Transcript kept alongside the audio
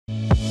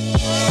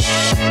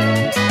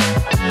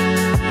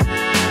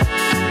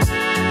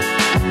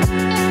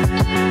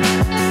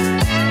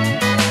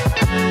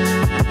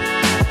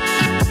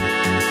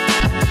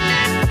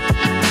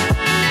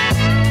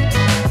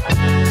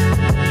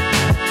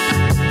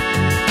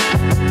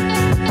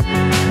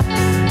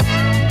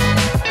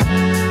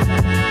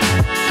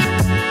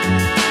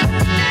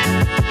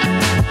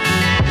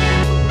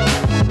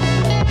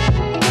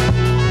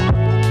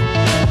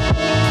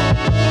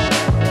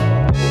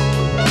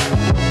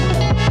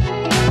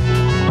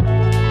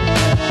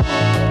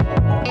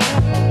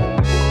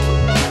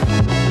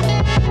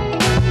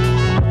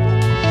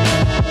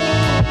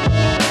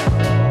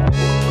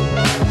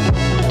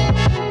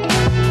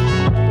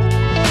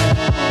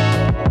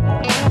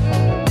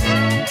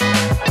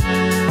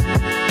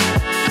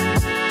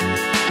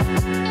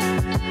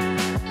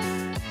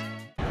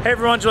Hey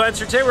everyone, Joel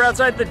Hansen. Today we're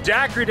outside the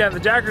Daiquiri Den. The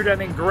Daiquiri Den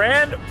in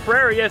Grand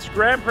Prairie. Yes,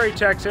 Grand Prairie,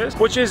 Texas,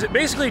 which is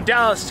basically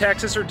Dallas,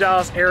 Texas, or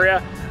Dallas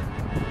area.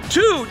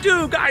 To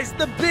do, guys,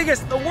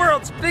 the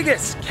world's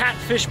biggest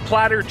catfish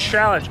platter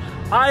challenge.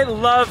 I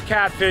love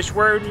catfish,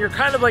 where you're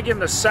kind of like in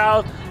the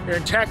South, you're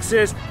in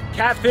Texas.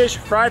 Catfish,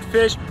 fried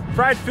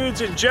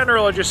foods in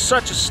general are just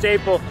such a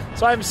staple.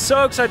 So I'm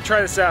so excited to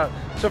try this out.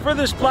 So for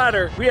this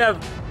platter, we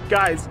have,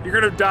 guys, you're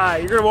gonna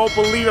die. Won't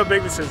believe how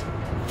big this is.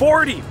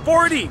 40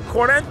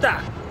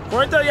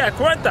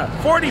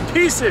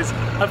 pieces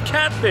of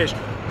catfish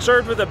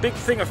served with a big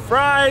thing of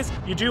fries.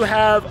 You do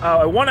have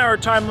a 1 hour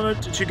time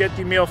limit to get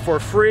the meal for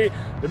free.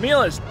 The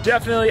meal is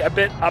definitely a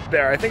bit up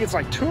there. I think it's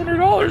like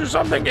 $200 or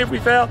something if we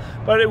fail,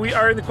 but we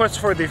are in the quest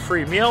for the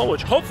free meal,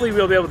 which hopefully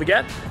we'll be able to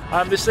get.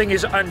 This thing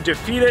is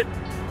undefeated.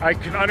 I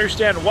can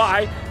understand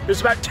why. There's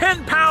about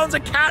 10 pounds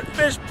of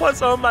catfish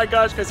plus, oh my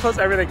gosh, guys, plus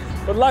everything.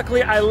 But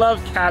luckily, I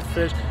love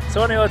catfish.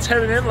 So anyway, let's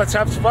head in, let's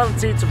have some fun,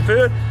 let's eat some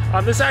food.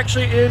 This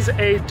actually is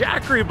a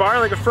daiquiri bar,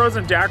 like a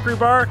frozen daiquiri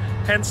bar,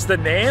 hence the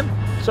name.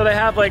 So they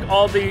have like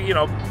all the, you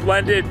know,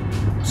 blended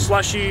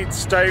slushy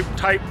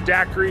type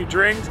daiquiri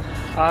drinks.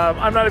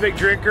 I'm not a big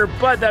drinker,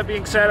 but that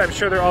being said, I'm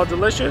sure they're all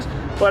delicious.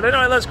 But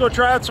anyway, let's go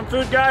try out some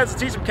food, guys.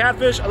 Let's eat some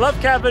catfish. I love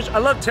catfish, I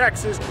love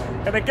Texas.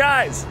 And then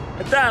guys,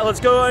 at that, let's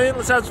go in,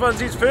 let's have some fun,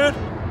 let's eat some food.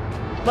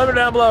 Let me know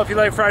down below if you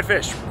like fried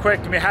fish.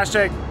 Quick, give me a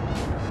hashtag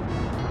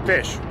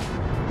fish.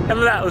 And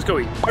with that, let's go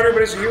eat. All right,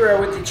 everybody, so here we are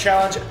with the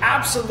challenge.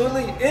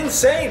 Absolutely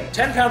insane.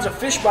 10 pounds of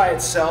fish by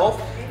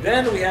itself.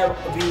 Then we have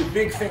the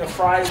big thing of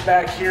fries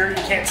back here. You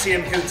can't see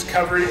them because it's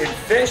covered in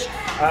fish.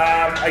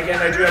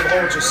 Again, I do have a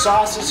whole bunch of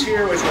sauces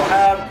here, which we'll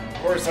have.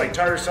 Of course, like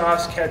tartar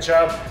sauce,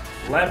 ketchup,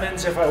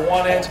 lemons if I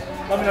want it.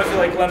 Let me know if you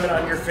like lemon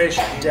on your fish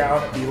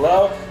down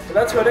below. But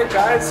that's about it,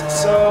 guys.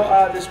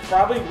 So this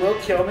probably will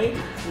kill me.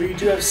 We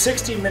do have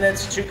 60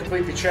 minutes to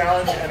complete the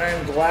challenge, and I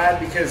am glad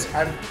because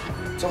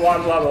it's a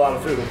lot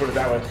of food, we'll put it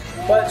that way.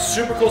 But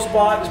super cool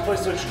spot, this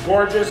place looks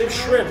gorgeous. They have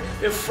shrimp,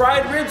 they have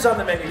fried ribs on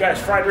the menu.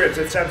 Guys, fried ribs,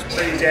 that sounds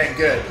pretty dang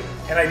good.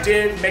 And I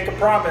did make a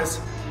promise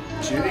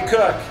to the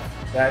cook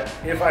that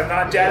if I'm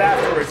not dead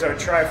afterwards, I would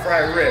try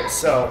fried ribs.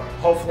 So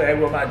hopefully I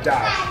will not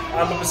die.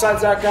 But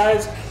besides that,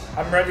 guys,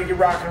 I'm ready to get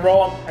rock and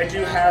roll. I do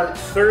have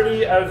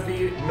 30 of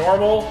the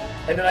normal,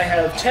 and then I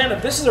have 10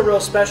 of, this is a real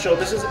special.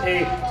 This is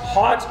a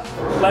hot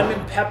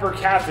lemon pepper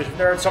catfish. I've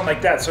never had something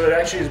like that. So it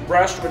actually is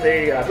brushed with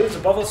a, I believe it's a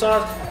buffalo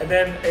sauce, and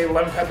then a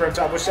lemon pepper on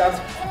top, which sounds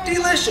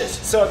delicious.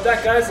 So with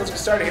that, guys, let's get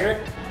started here.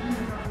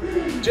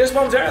 Just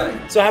momentarily.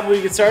 So how about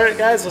we get started,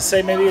 guys? Let's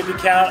say maybe at the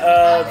count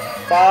of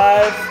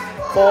 5,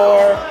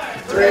 4,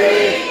 3,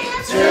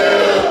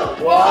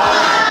 2, 1.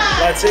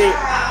 Let's eat.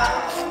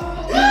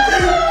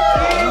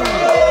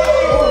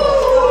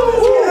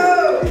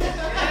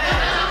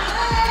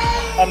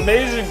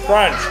 Amazing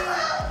crunch.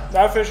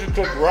 That fish is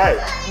cooked right.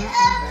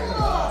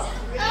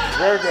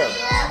 Very good.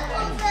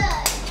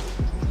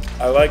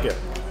 I like it.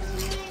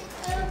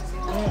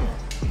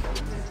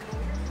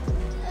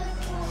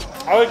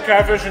 I like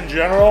catfish in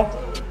general.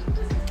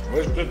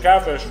 It's good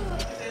catfish.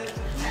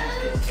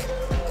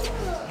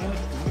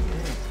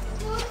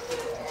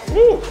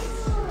 Woo.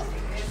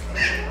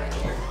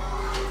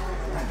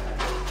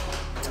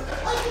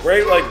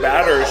 Great, like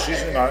batter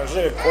seasoning on it. It's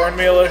like a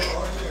cornmeal-ish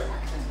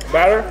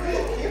batter.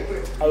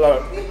 I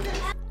love it.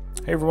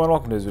 Hey everyone,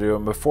 welcome to this video,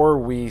 and before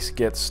we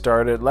get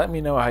started, let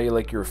me know how you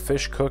like your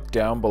fish cooked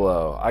down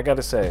below. I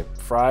gotta say,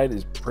 fried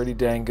is pretty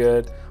dang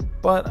good,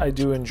 but I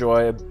do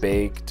enjoy it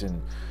baked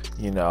and,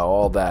 you know,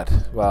 all that,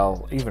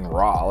 well, even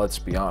raw, let's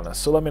be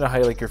honest. So let me know how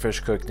you like your fish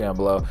cooked down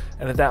below,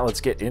 and at that, let's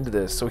get into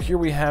this. So here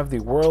we have the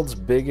world's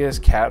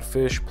biggest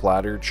catfish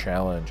platter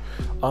challenge.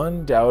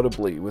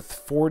 Undoubtedly, with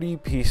 40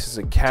 pieces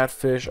of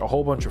catfish, a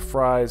whole bunch of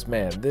fries,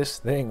 man, this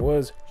thing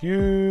was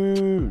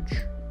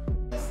huge.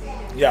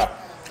 Yeah,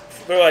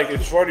 they're like,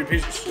 it's 40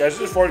 pieces. Guys,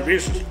 this is 40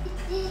 pieces.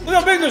 Look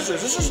how big this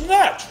is. This is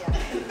nuts.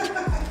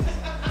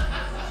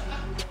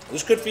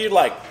 This could feed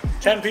like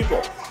 10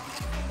 people.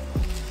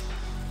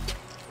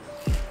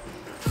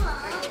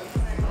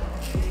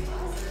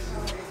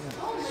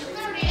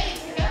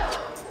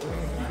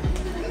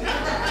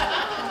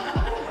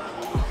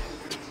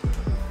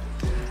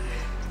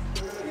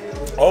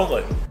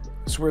 Only.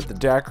 So we're at the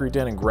Daiquiri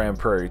Den in Grand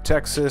Prairie,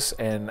 Texas,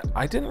 and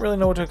I didn't really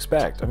know what to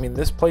expect. I mean,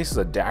 this place is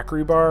a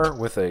daiquiri bar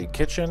with a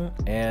kitchen,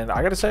 and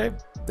I gotta say,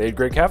 they had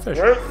great catfish.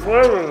 Great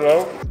flavor,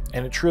 though.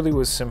 And it truly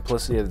was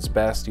simplicity at its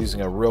best,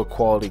 using a real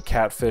quality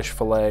catfish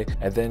fillet,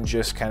 and then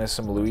just kind of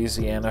some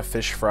Louisiana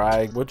fish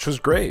fry, which was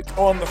great.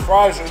 Oh, and the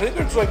fries, I think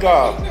it's like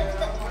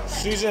a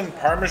seasoned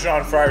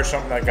Parmesan fry or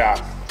something like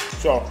that.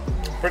 So,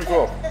 pretty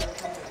cool.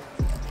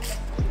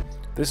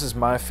 This is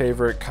my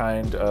favorite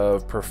kind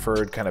of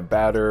preferred kind of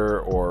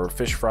batter or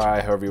fish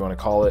fry, however you want to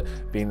call it,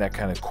 being that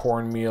kind of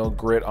cornmeal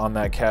grit on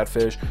that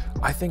catfish.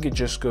 I think it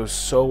just goes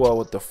so well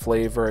with the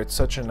flavor. It's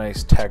such a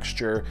nice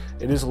texture.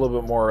 It is a little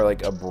bit more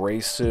like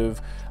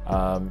abrasive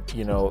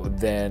you know,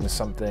 than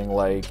something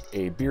like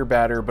a beer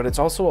batter, but it's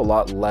also a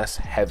lot less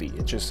heavy.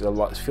 It just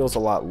feels a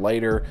lot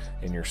lighter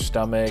in your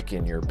stomach,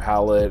 in your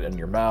palate, and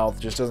your mouth.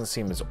 Just doesn't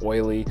seem as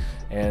oily.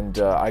 And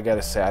I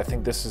gotta say, I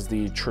think this is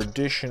the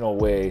traditional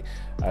way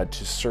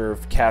to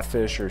serve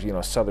catfish, or, you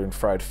know, southern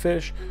fried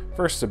fish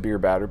versus a beer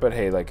batter. But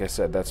hey, like I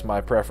said, that's my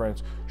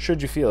preference.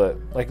 Should you feel it,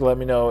 like, let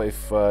me know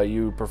if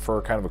you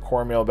prefer kind of a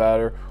cornmeal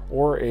batter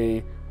or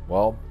a,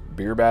 well,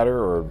 beer batter,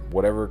 or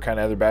whatever kind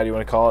of other batter you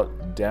want to call it,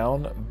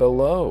 down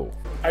below.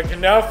 I can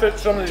now fit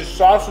some of these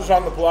sauces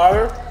on the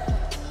platter.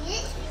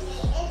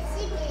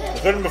 I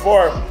couldn't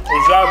before. It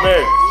was that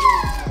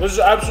big. This is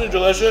absolutely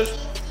delicious.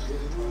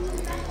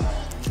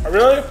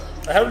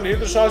 I haven't eaten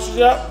the sauces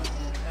yet,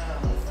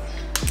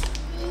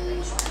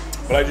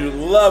 but I do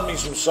love me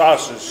some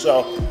sauces,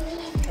 so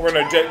we're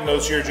gonna dip in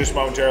those here just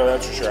momentarily,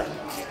 that's for sure.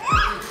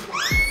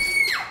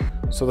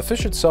 So the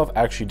fish itself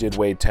actually did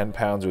weigh 10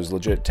 pounds. It was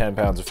legit 10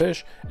 pounds of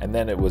fish, and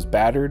then it was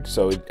battered,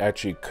 so it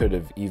actually could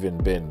have even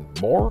been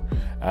more.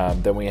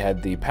 Then we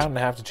had the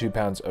 1.5 to 2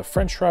 pounds of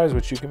French fries,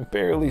 which you can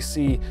barely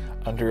see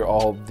under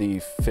all the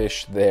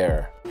fish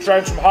there.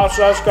 Trying some hot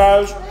sauce,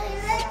 guys.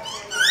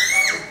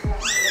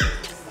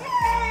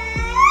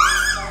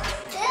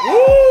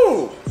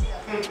 Woo!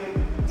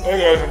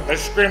 Hey guys, I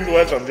screamed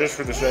with them just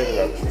for the sake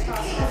of it.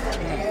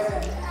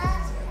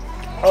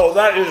 Oh,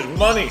 that is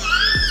money.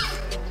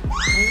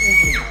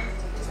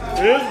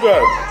 It is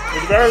good.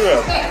 It's very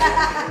good.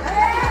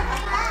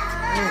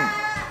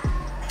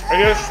 I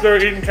guess they're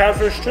eating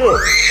catfish too.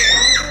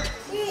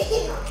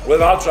 With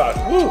hot sauce.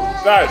 Woo!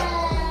 Guys,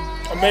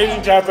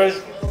 amazing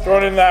catfish.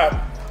 Throwing in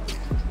that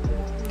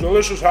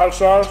delicious hot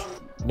sauce.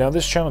 Now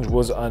this challenge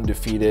was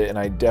undefeated, and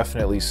I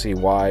definitely see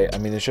why. I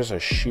mean, it's just a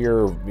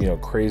sheer, you know,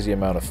 crazy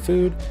amount of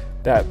food.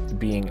 That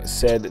being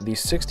said, the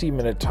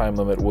 60-minute time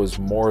limit was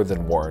more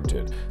than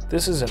warranted.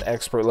 This is an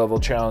expert level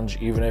challenge,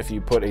 even if you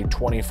put a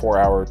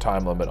 24-hour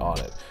time limit on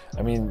it.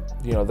 I mean,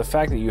 you know, the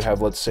fact that you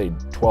have, let's say,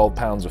 12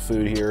 pounds of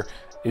food here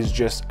is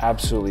just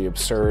absolutely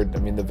absurd. I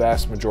mean, the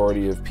vast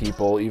majority of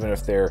people, even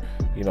if they're,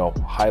 you know,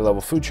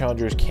 high-level food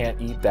challengers, can't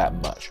eat that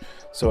much.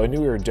 So I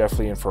knew we were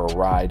definitely in for a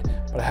ride,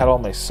 but I had all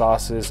my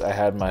sauces. I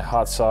had my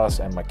hot sauce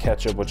and my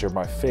ketchup, which are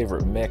my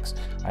favorite mix.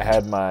 I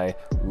had my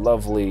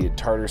lovely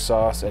tartar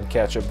sauce and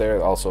ketchup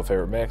there, also a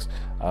favorite mix.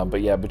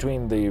 But yeah,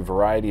 between the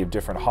variety of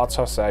different hot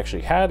sauces I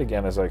actually had,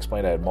 again, as I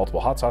explained, I had multiple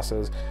hot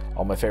sauces,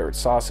 all my favorite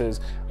sauces.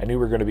 I knew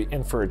we were going to be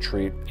in for a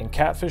treat, and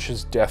catfish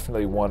is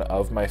definitely one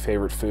of my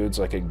favorite foods,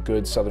 like a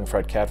good southern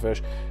fried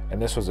catfish,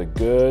 and this was a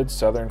good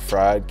southern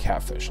fried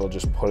catfish. I'll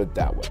just put it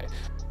that way.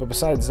 But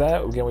besides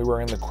that, again, we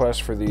were in the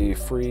quest for the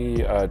free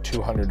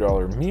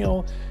 $200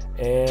 meal,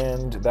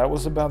 and that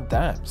was about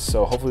that.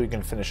 So hopefully we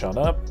can finish on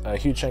up.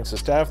 Huge thanks to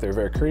staff. They were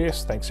very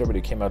courteous. Thanks to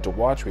everybody who came out to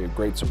watch. We had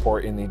great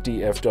support in the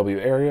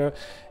DFW area,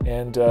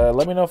 and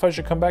let me know if I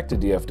should come back to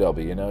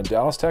DFW. You know,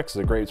 Dallas, Texas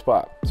is a great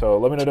spot. So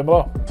let me know down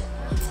below.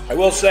 I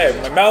will say,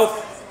 my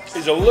mouth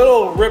is a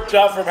little ripped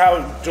out from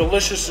how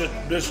delicious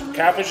this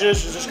catfish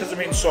is, just because it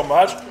means so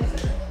much,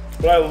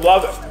 but I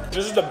love it.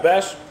 This is the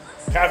best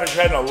catfish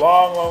I've had in a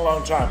long, long,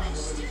 long time.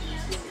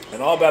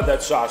 And all about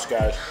that sauce,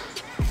 guys.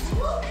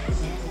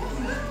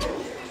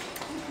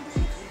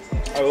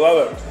 I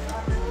love it.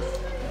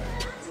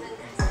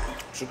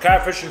 So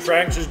catfish and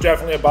Frank's is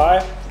definitely a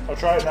buy. I'll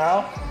try it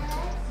now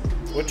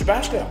with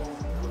Tabasco.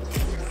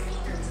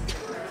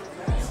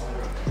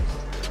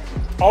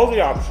 All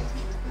the options.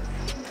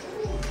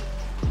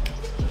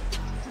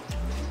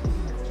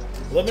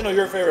 Let me know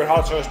your favorite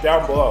hot sauce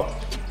down below.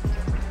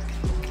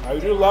 I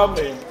do love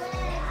me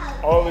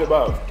all of the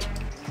above.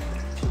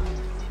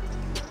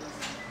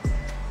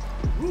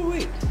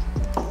 Woo-wee.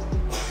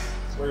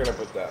 We're gonna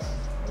put that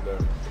right there.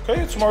 Can I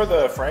get some more of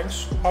the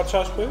Frank's hot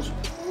sauce, please?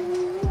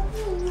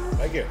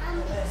 Thank you.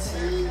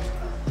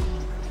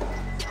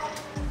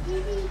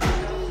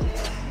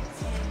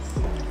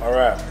 All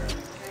right,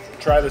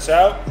 try this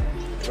out.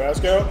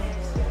 Tabasco.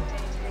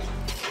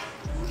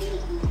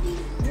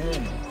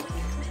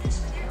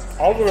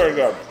 Also very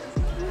good.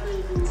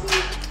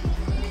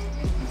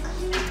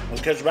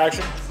 Let's catch some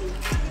action.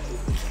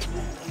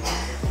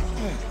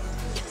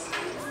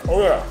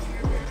 Oh yeah.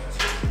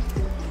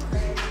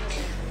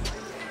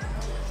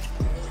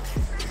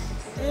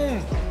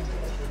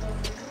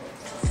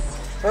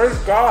 Praise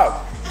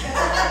God.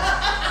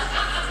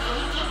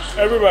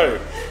 Everybody,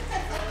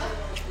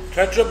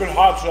 ketchup and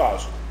hot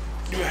sauce.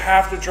 You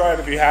have to try it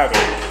if you haven't.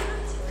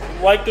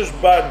 Like this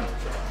button.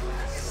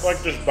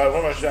 Like this button,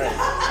 what am I saying?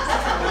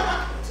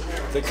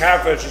 The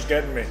catfish is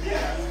getting me.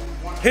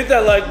 Hit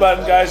that like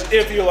button, guys,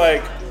 if you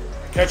like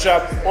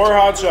ketchup or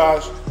hot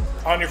sauce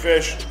on your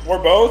fish, or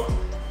both.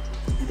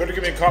 You better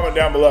give me a comment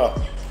down below.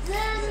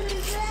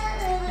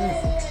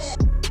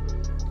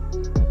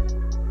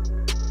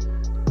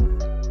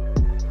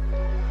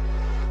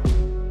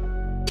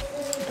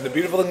 And the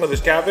beautiful thing about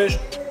this catfish,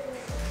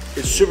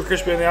 it's super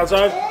crispy on the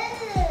outside,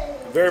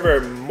 very,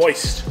 very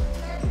moist.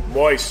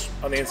 Moist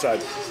on the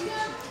inside.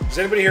 Does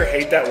anybody here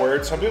hate that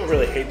word? Some people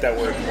really hate that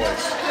word,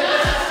 moist.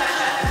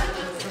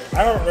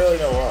 I don't really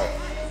know why.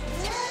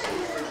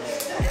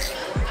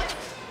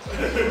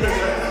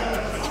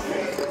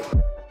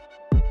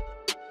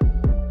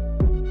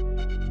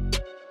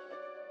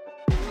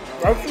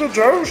 That's the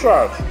tartar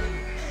sauce.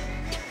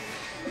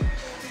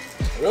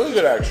 Really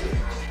good, actually.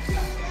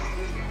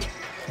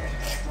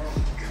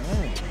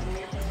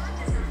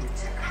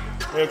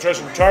 I'm gonna try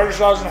some tartar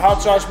sauce and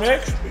hot sauce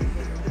mix.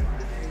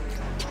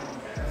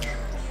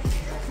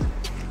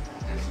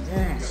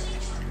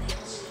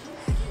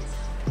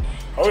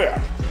 Oh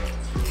yeah.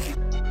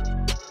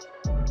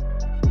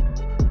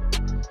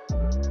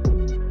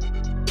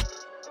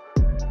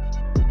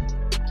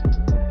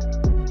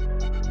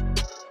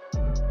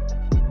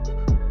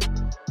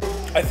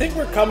 I think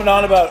we're coming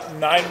on about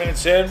 9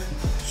 minutes in.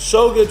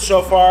 So good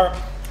so far.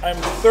 I'm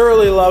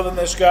thoroughly loving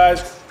this,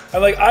 guys.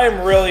 I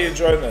am really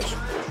enjoying this.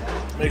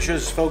 Make sure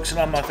it's focusing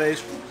on my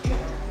face.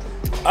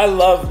 I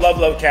love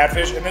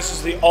catfish, and this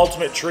is the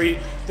ultimate treat.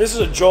 This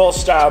is a Joel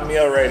style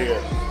meal right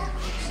here.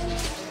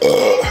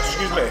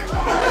 Excuse me.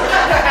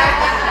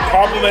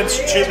 Compliments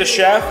to the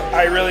chef.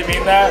 I really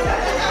mean that.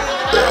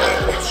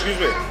 Excuse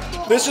me.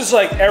 This is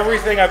like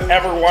everything I've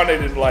ever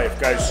wanted in life,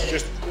 guys.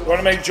 Just want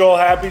to make Joel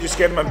happy, just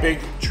get him a big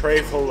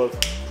tray full of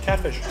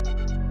catfish.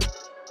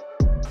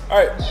 All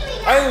right,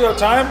 I think it's about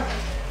time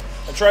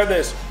I try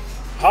this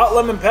hot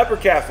lemon pepper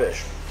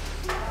catfish,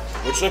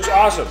 which looks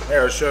awesome.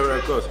 Here, I'll show you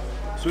right close.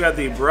 So we got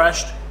the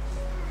brushed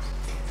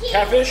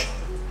catfish,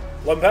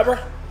 lemon pepper.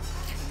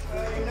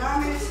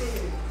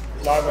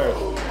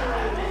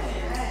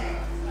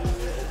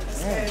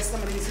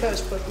 Some of these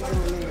hush puppies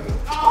on there.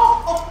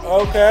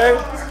 Okay.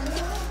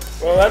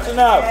 Well, that's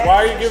enough. Why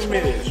are you giving me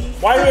these?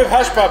 Why do we have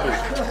hush puppies?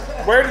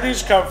 Where did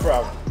these come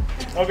from?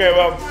 Okay,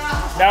 well,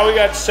 now we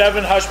got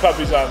 7 hush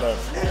puppies on them.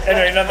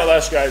 Anyway,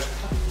 nonetheless, guys,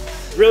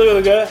 really,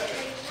 really good.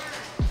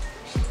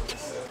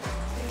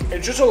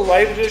 It's just a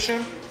light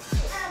edition,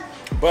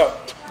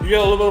 but you get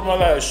a little bit more of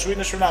that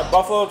sweetness from that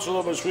buffalo. It's a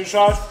little bit of sweet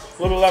sauce,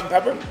 a little bit of lemon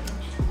pepper.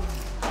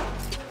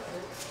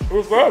 It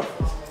was good.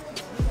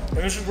 And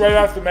this is right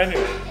off the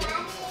menu.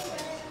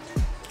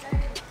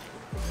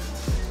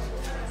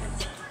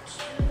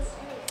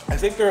 I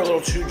think they're a little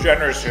too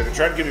generous here. They're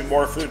trying to give me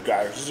more food,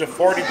 guys. This is a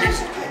 40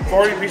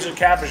 piece of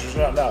catfish is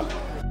not enough.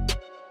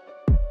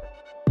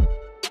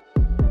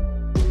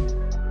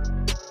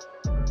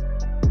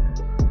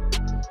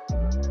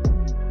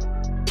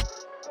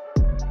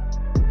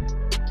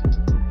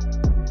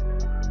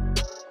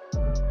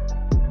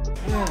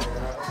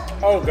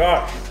 Oh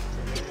God.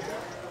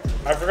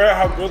 I forgot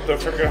how good the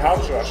freaking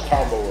hot sauce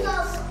combo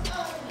was.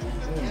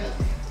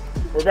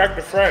 We're back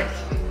to French.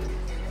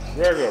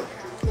 Very good.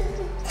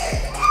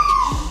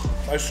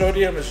 My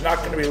sodium is not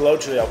going to be low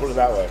today, I'll put it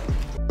that way.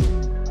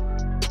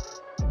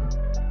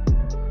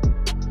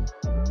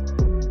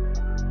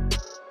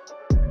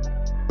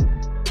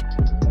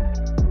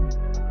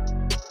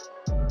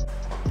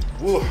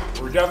 Ooh,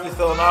 we're definitely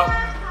filling up.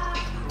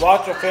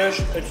 Lots of fish.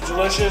 It's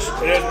delicious.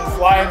 It has been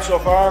flying so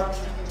far.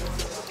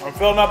 I'm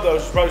filling up though,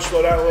 so probably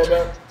slow down a little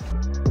bit.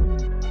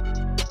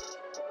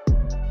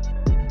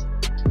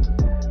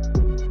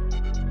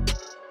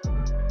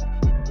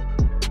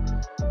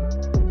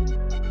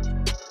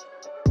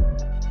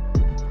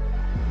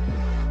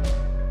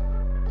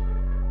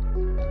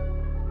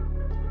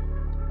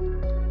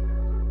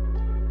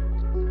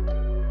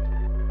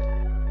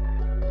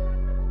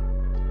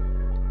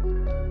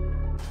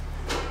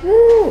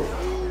 Woo!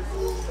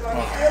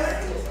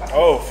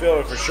 Oh, feel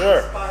it for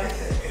sure.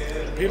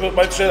 People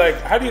might say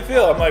like, how do you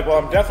feel? I'm like, well,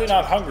 I'm definitely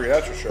not hungry,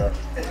 that's for sure.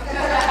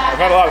 I've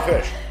had a lot of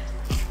fish.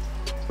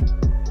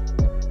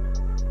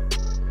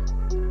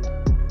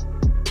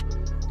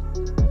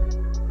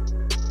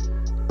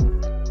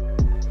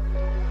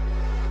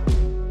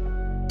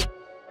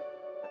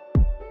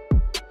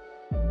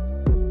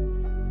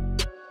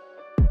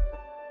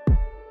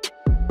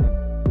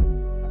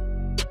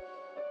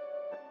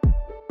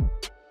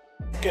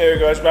 Okay, there we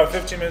go, it's about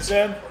 15 minutes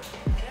in.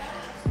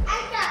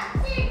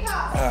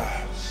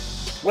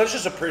 Let's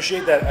just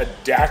appreciate that a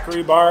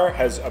daiquiri bar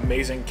has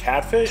amazing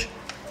catfish.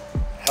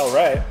 Hell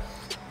right.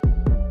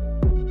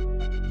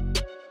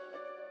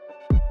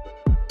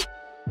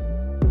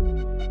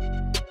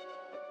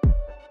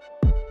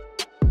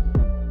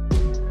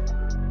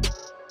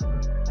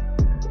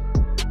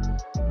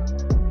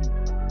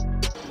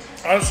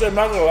 Honestly, I'm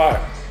not gonna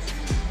lie.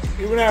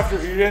 Even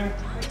after eating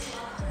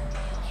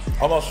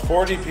almost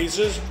 40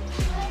 pieces,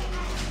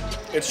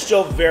 it's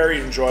still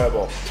very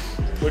enjoyable,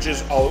 which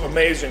is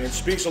amazing. It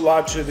speaks a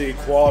lot to the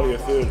quality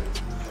of food.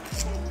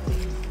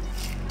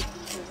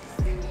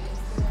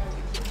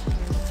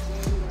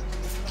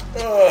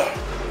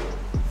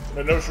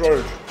 And no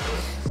shortage.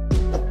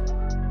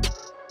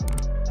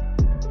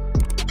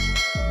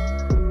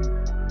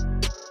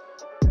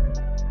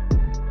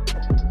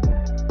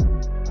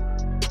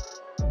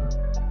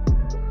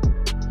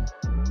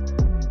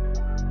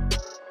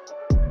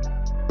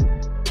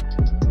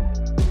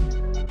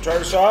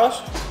 Tartar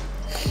sauce.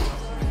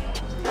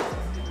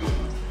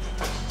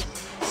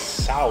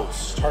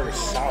 Tartar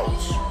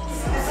sauce.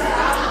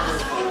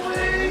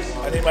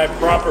 I need my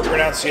proper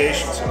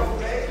pronunciations.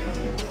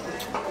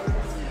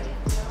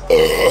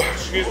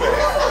 Excuse me.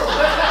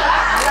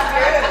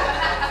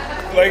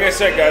 Like I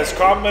said, guys,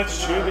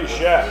 compliments to the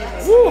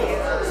chef. Woo!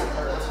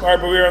 All right,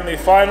 but we are on the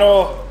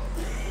final,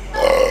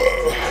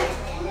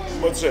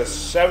 what's this,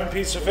 7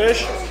 pieces of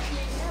fish?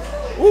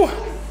 Woo!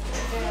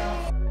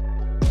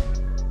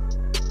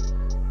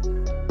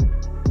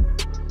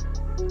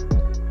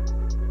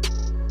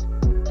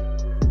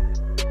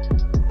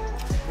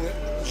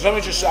 Let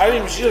me just, I didn't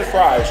even see the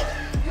fries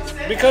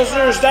because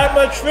there's that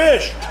much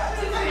fish.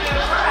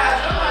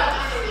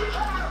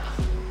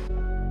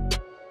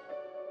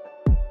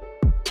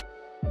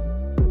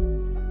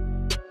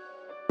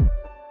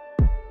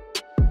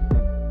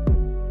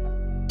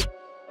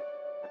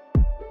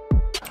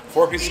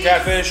 Four pieces of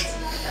catfish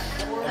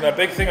and a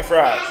big thing of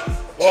fries.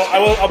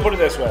 Well, I'll put it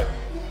this way.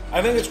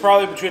 I think it's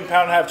probably between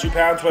 £1.5 to 2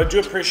 pounds. What I do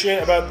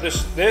appreciate about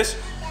this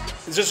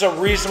is just a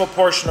reasonable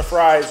portion of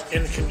fries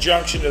in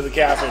conjunction to the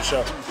catfish.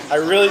 So I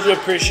really do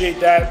appreciate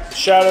that.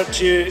 Shout out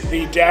to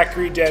the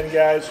Daiquiri Den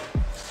guys.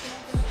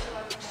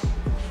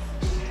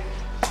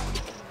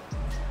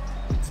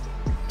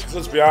 Because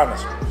let's be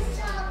honest,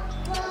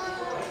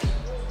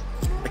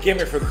 I came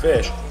here for the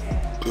fish.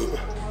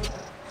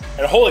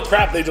 And holy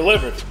crap, they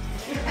delivered.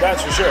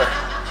 That's for sure.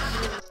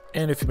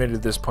 And if you made it to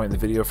this point in the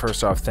video,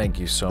 first off, thank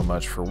you so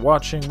much for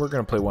watching. We're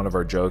going to play one of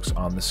our jokes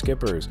on the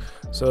skippers.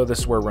 So this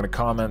is where we're going to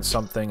comment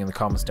something in the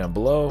comments down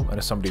below, and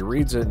if somebody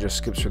reads it and just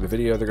skips through the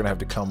video, they're going to have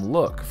to come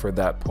look for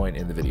that point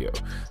in the video.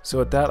 So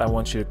with that, I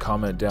want you to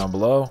comment down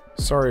below,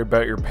 sorry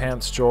about your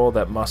pants, Joel,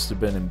 that must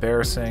have been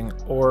embarrassing,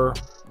 or,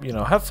 you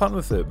know, have fun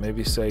with it.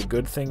 Maybe say,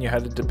 good thing you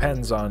had it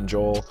depends on,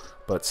 Joel,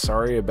 but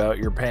sorry about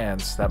your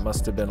pants, that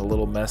must have been a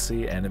little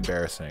messy and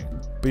embarrassing.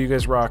 But you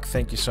guys rock,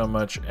 thank you so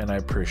much, and I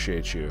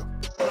appreciate you.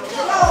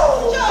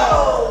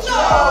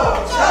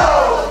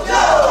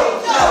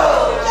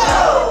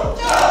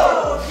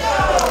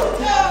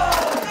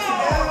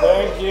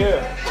 Thank you.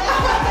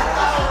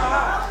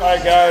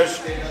 Alright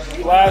guys,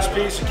 last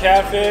piece of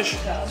catfish.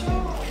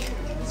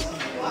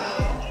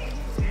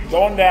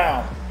 Going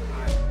down.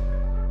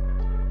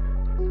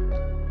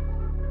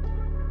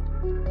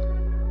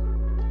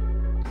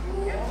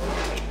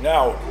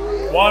 Now,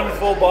 one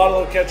full bottle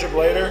of ketchup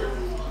later.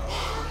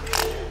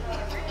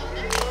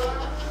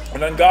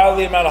 An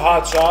ungodly amount of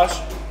hot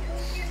sauce,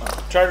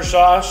 tartar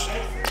sauce,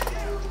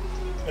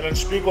 an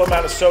unspeakable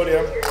amount of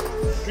sodium.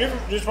 Do you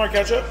have just more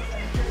ketchup?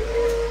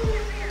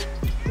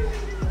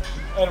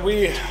 And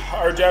we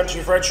are down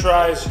to French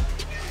fries,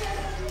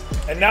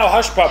 and now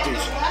hush puppies.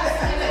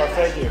 Oh,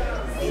 thank you.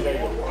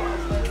 Thank you.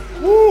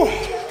 Woo! All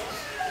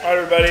right,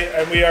 everybody,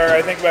 and we are,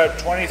 I think, about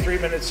 23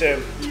 minutes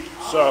in.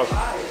 So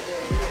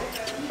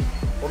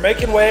we're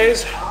making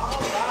waves,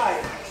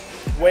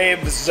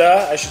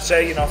 I should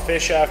say, you know,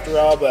 fish after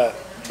all, but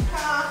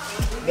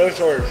no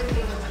shortage.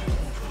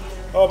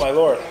 Oh my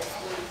Lord.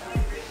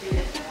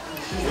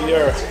 We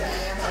are,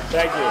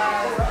 thank you.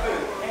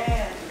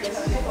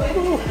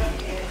 Woo.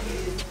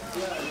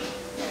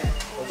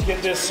 Let's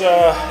get this,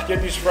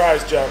 get these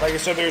fries done. Like I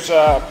said, there's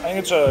I think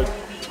it's a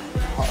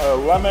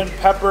lemon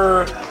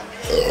pepper,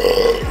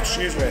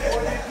 excuse me.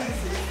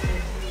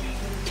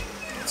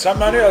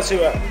 Something on here, let's see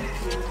what.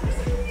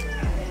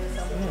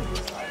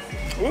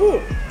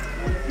 Ooh.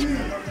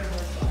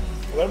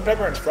 Lemon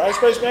pepper and fry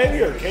spice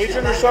maybe, or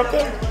Cajun or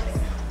something.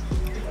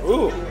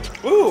 Ooh,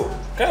 ooh,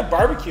 kind of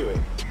barbecuey.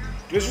 Do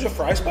this is a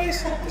fry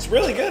spice? It's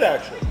really good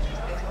actually.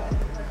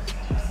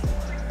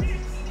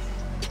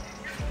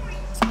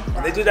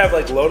 And they did have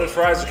like loaded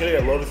fries. I could have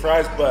got loaded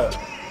fries, but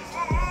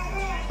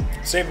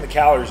saving the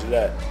calories of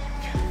that.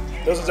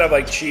 Those ones have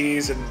like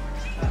cheese and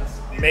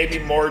maybe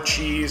more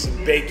cheese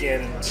and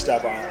bacon and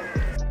stuff on it.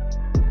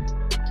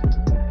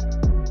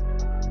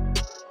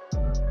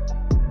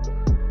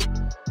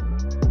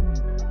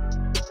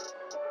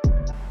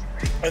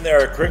 And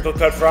they're a crinkle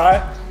cut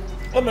fry.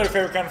 Let me know your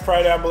favorite kind of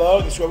fry down below.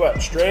 Just go what?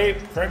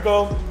 Straight,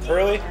 crinkle,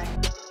 curly.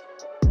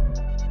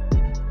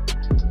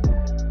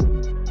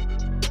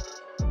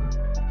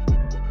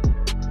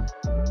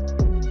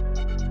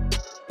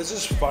 This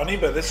is funny,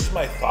 but this is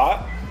my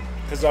thought.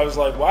 Because I was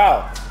like,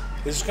 wow,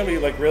 this is gonna be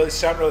like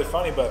sound really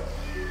funny, but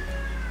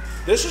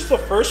this is the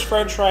first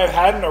French fry I've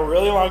had in a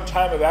really long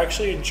time I've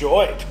actually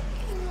enjoyed.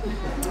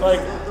 Like,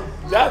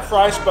 that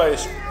fry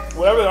spice,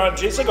 whatever they're on, it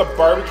tastes like a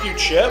barbecue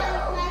chip.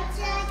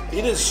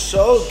 It is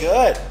so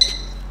good.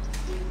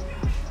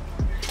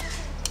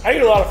 I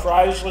eat a lot of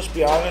fries, let's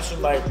be honest,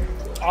 and like,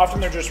 often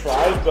they're just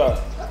fries,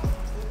 but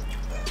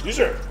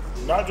these are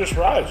not just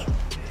fries.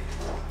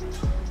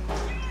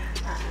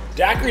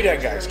 Daiquiri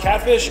Den, guys,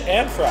 catfish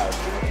and fries.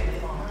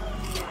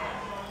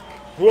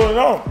 Who would have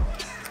known?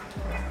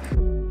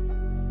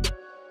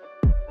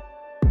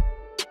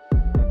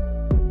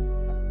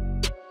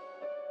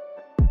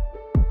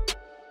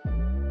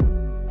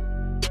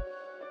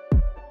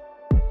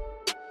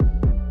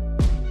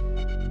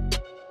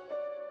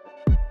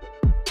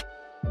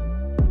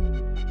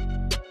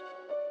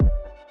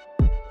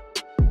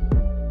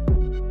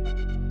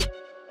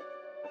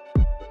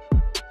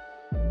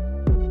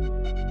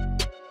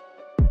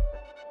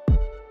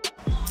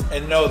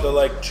 And no, the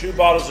like 2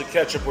 bottles of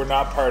ketchup were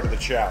not part of the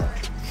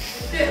challenge.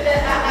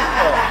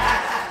 Oh,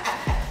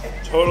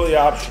 totally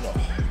optional.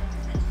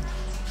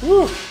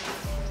 Woo.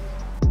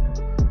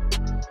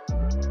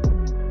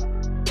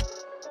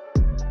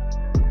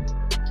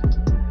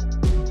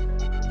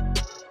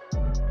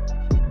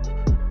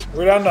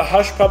 We're down to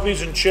hush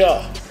puppies and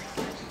chill.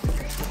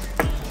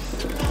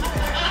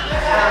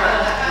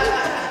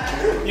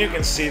 You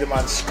can see them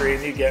on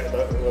screen, you get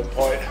the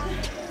point.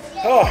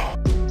 Oh.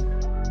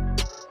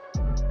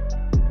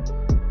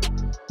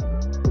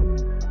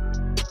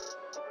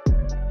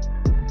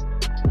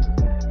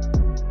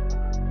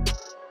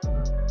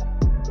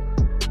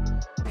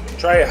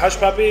 Try a hush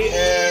puppy,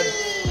 and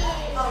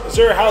is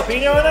there a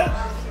jalapeno in it?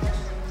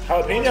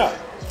 Jalapeno.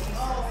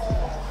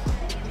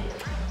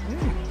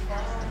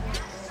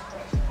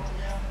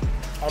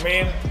 I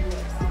mean,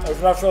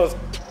 if not filled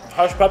with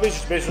hush puppies,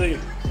 it's basically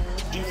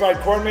deep fried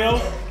cornmeal,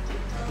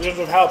 with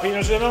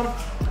jalapenos in them.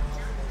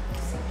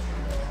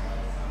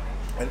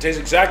 And it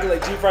tastes exactly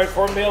like deep fried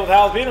cornmeal with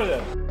jalapenos in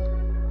it.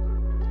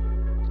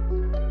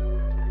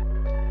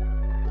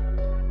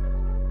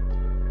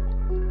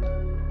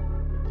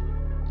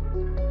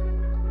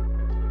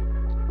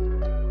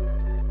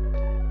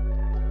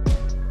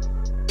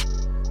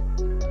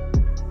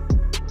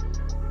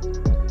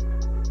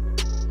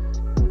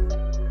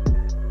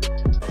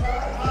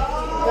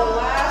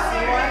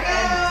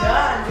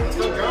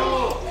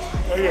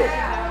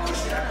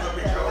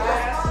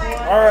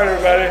 All right,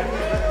 everybody.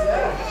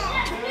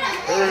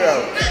 Here we go.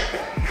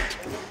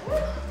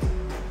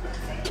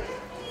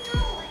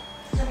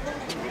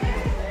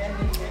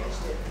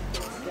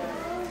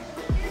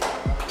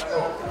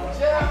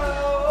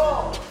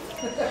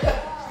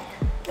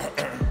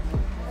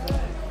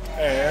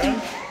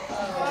 And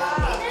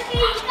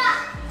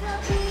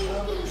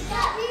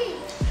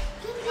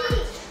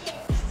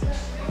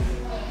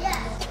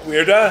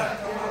we're done.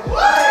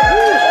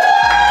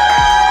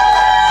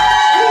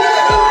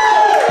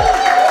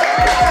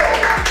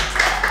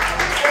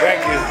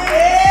 Thank you.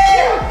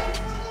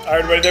 All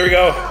right, everybody, there we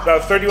go.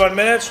 About 31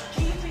 minutes.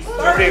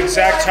 Not the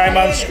exact time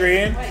on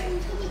screen.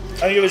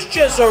 I think it was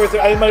just over, I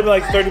think it might have been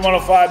like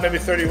 31:05, maybe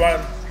 31.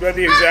 Not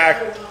the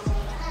exact.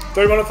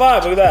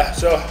 31:05, look at that.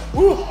 So,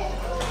 woo.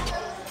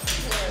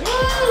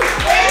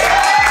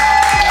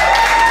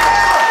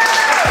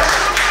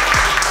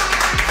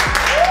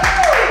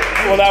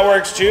 Well, that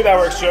works too. That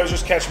works too. I was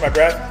just catching my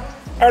breath.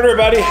 All right,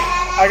 everybody,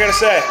 I gotta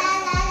say,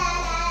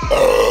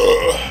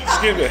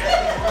 excuse me.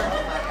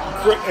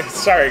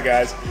 Sorry,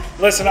 guys.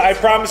 Listen, I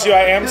promise you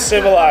I am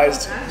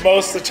civilized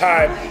most of the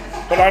time,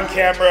 but on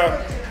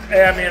camera,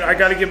 I mean, I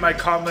gotta give my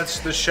compliments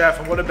to the chef,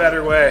 and what a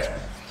better way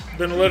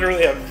than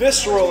literally a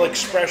visceral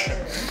expression.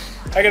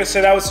 I gotta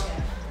say, that was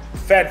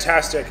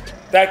fantastic.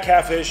 That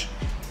catfish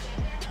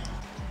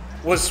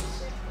was,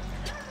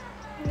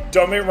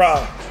 don't get me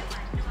wrong,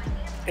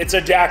 it's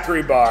a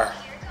daiquiri bar.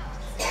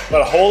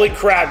 But holy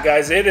crap,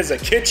 guys, it is a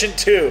kitchen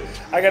too.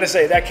 I gotta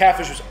say, that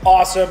catfish was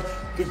awesome.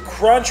 The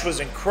crunch was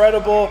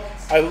incredible.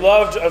 I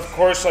loved, of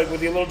course, like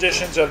with the little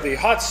additions of the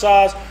hot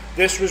sauce.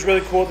 This was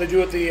really cool to do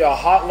with the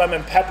hot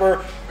lemon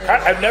pepper.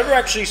 I've never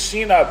actually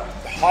seen a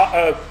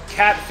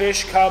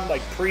catfish come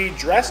like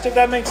pre-dressed, if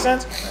that makes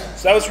sense.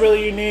 So that was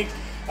really unique.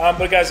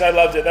 But guys, I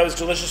loved it. That was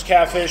delicious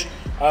catfish.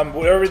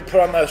 Whatever we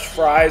put on those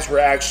fries were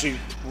actually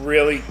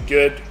really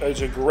good. It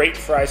was a great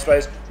fry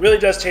spice. Really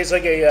does taste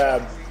like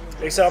a,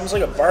 it's almost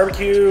like a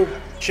barbecue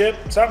chip,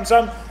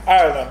 something.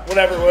 I don't know,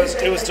 whatever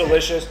it was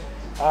delicious.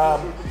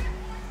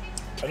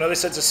 I know they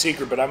said it's a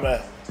secret, but I'm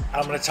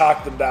gonna talk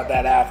to them about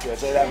that after. I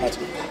say that much.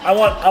 I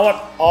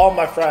want all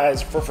my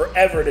fries for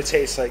forever to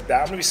taste like that.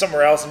 I'm gonna be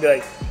somewhere else and be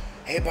like,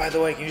 hey, by the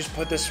way, can you just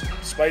put this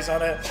spice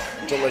on it?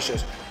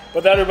 Delicious.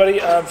 But that, everybody,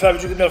 thought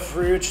we'd do the meal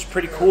for free, which is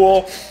pretty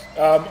cool.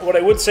 What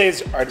I would say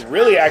is I'd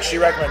really actually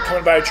recommend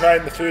coming by and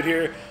trying the food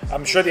here.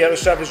 I'm sure the other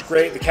stuff is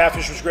great. The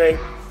catfish was great.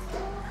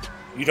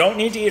 You don't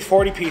need to eat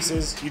 40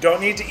 pieces. You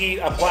don't need to eat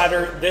a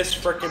platter this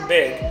freaking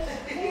big.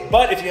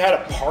 But if you had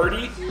a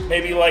party,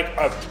 maybe like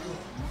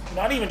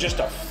not even just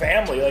a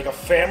family, like a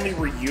family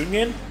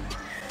reunion,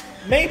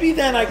 maybe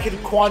then I could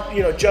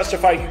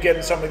justify you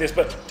getting something like this.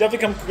 But definitely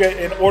come get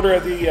an order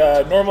of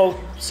the normal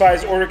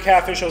size order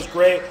catfish. It was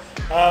great.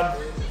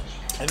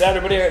 And that,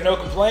 everybody, I had no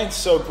complaints.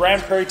 So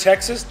Grand Prairie,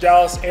 Texas,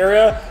 Dallas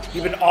area,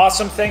 you've been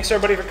awesome. Thanks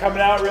everybody for coming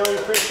out. Really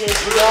appreciate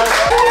you guys.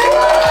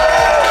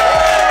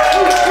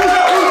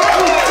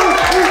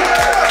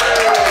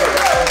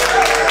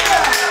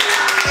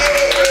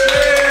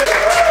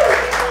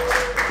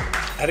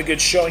 Had a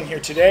good showing here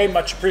today.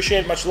 Much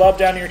appreciated. Much love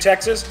down here in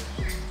Texas.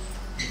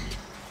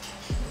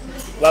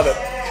 Love it.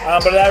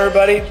 But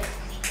everybody,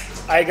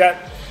 I got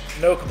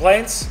no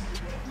complaints.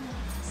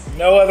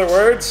 No other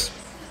words.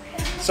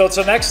 So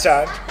until next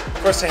time,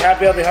 of course, stay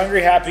happy, healthy,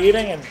 hungry, happy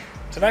eating. And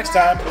until next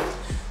time,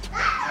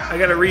 I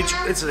got to reach.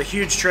 It's a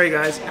huge tray,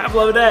 guys. Have a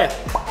lovely day.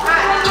 All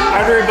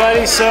right,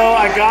 everybody. So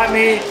I got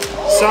me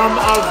some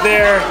of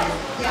their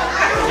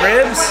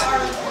ribs.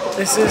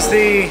 This is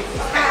the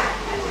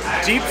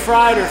deep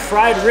fried or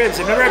fried ribs.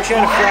 I've never actually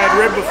had a fried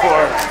rib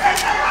before.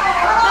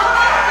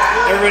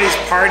 everybody's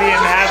partying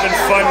and having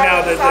fun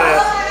now that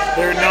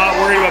they're not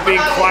worried about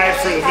being quiet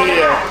for the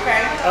video.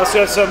 I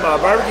also got some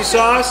barbecue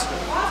sauce.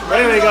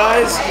 But anyway,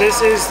 guys, this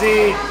is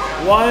the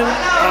one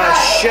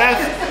Chef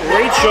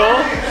Rachel.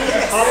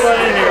 Hop on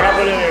in here, hop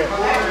on in here.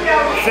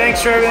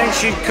 Thanks for everything.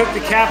 She cooked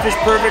the catfish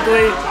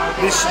perfectly.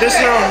 This is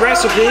her own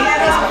recipe,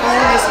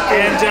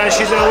 and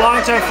she's a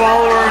longtime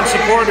follower and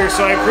supporter,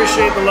 so I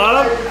appreciate the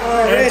love.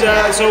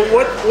 And so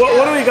what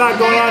do we got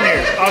going on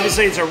here?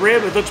 Obviously it's a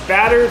rib, it looks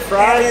battered,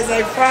 fried. It is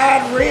a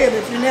fried rib.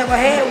 If you never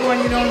had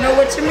one, you don't know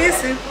what you're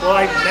missing. Well,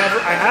 I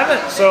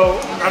haven't, so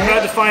I'm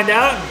about to find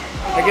out.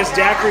 I guess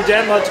Daiquiri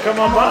Den, let's come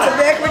on by. To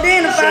Daiquiri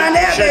Den to find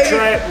out, Should I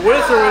try it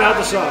with or without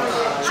the sauce?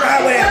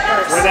 Try it without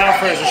first. Without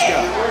first, let's go.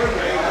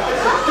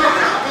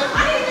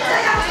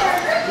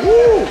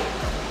 Woo!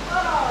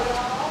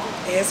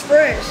 It's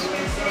fresh.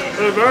 It's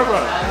very fresh.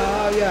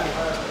 Oh, yeah.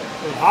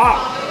 It's hot,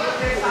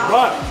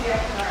 but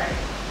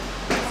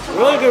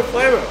really good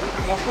flavor.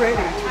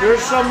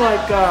 There's some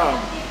like,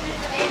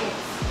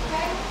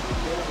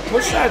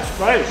 what's that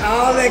spice?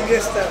 All that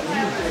good stuff.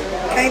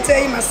 Can't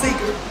tell you my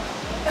secret.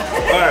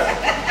 Alright,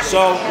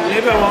 so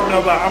maybe I won't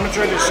know about it. I'm gonna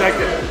try this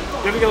second.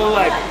 Give it a little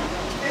like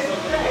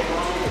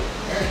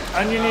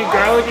oniony,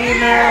 garlicky in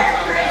there.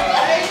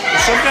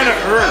 There's some kind of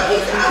herb.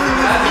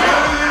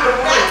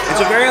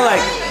 It's a very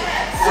like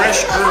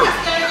fresh herb.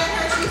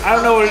 I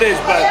don't know what it is,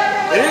 but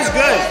it is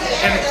good.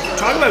 And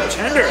talk about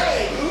tender.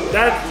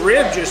 That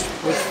rib just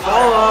would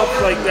fall off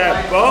like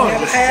that bone.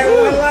 Never had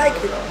one like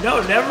it.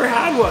 No, never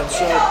had one.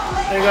 So,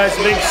 hey guys,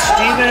 big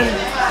Steven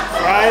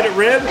fried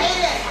rib.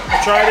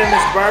 Try it in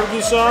this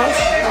barbecue sauce.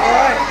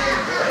 Alright.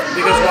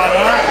 Because why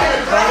not?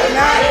 Why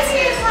not?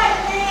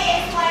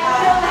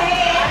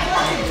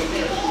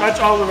 That's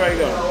all we're ready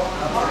to go.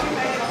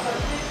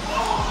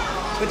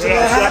 Put your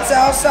little hot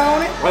sauce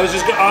on it. I was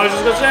just gonna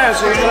say,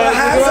 so Put your little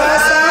hot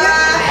sauce on it.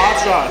 Hot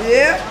sauce.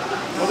 Yep.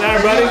 Well, there,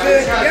 everybody.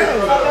 Good to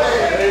go.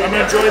 I'm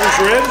gonna enjoy these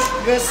ribs.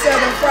 Good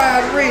southern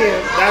fried rib.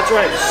 That's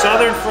right,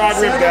 southern fried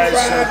rib, guys.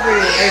 Fried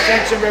rib. Hey,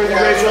 thanks for everything,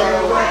 Rachel.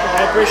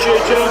 I appreciate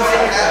you.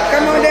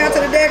 Come on down to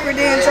the Daiquiri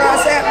Den and try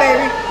us out,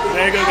 baby.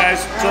 There you go,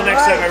 guys. Until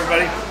next time,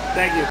 everybody.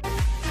 Thank you.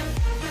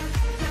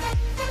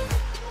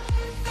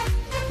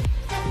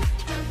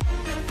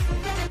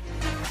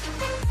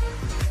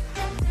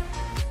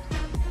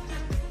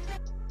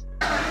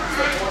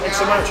 Thanks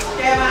so much.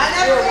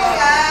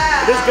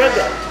 It is good,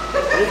 though. It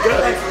is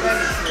good.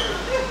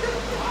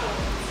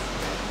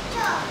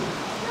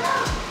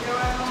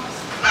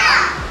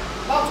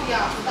 Both of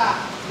y'all, stop.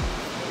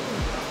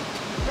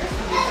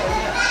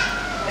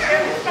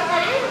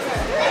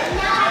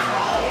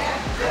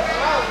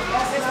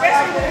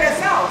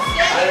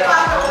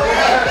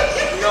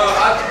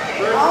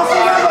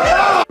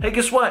 Hey,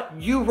 guess what?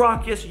 You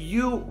rock. Yes,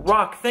 you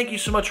rock. Thank you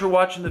so much for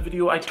watching the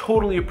video. I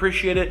totally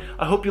appreciate it.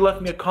 I hope you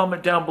left me a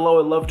comment down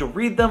below. I'd love to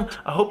read them.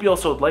 I hope you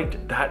also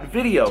liked that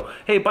video.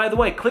 Hey, by the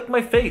way, click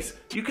my face.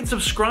 You can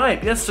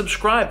subscribe. Yes,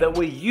 subscribe. That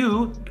way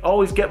you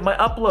always get my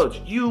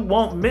uploads. You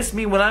won't miss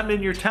me when I'm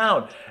in your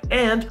town.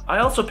 And I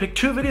also picked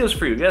 2 videos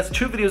for you. Yes,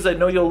 2 videos I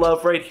know you'll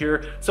love right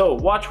here. So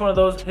watch one of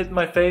those, hit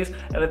my face,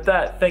 and at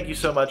that, thank you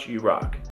so much. You rock.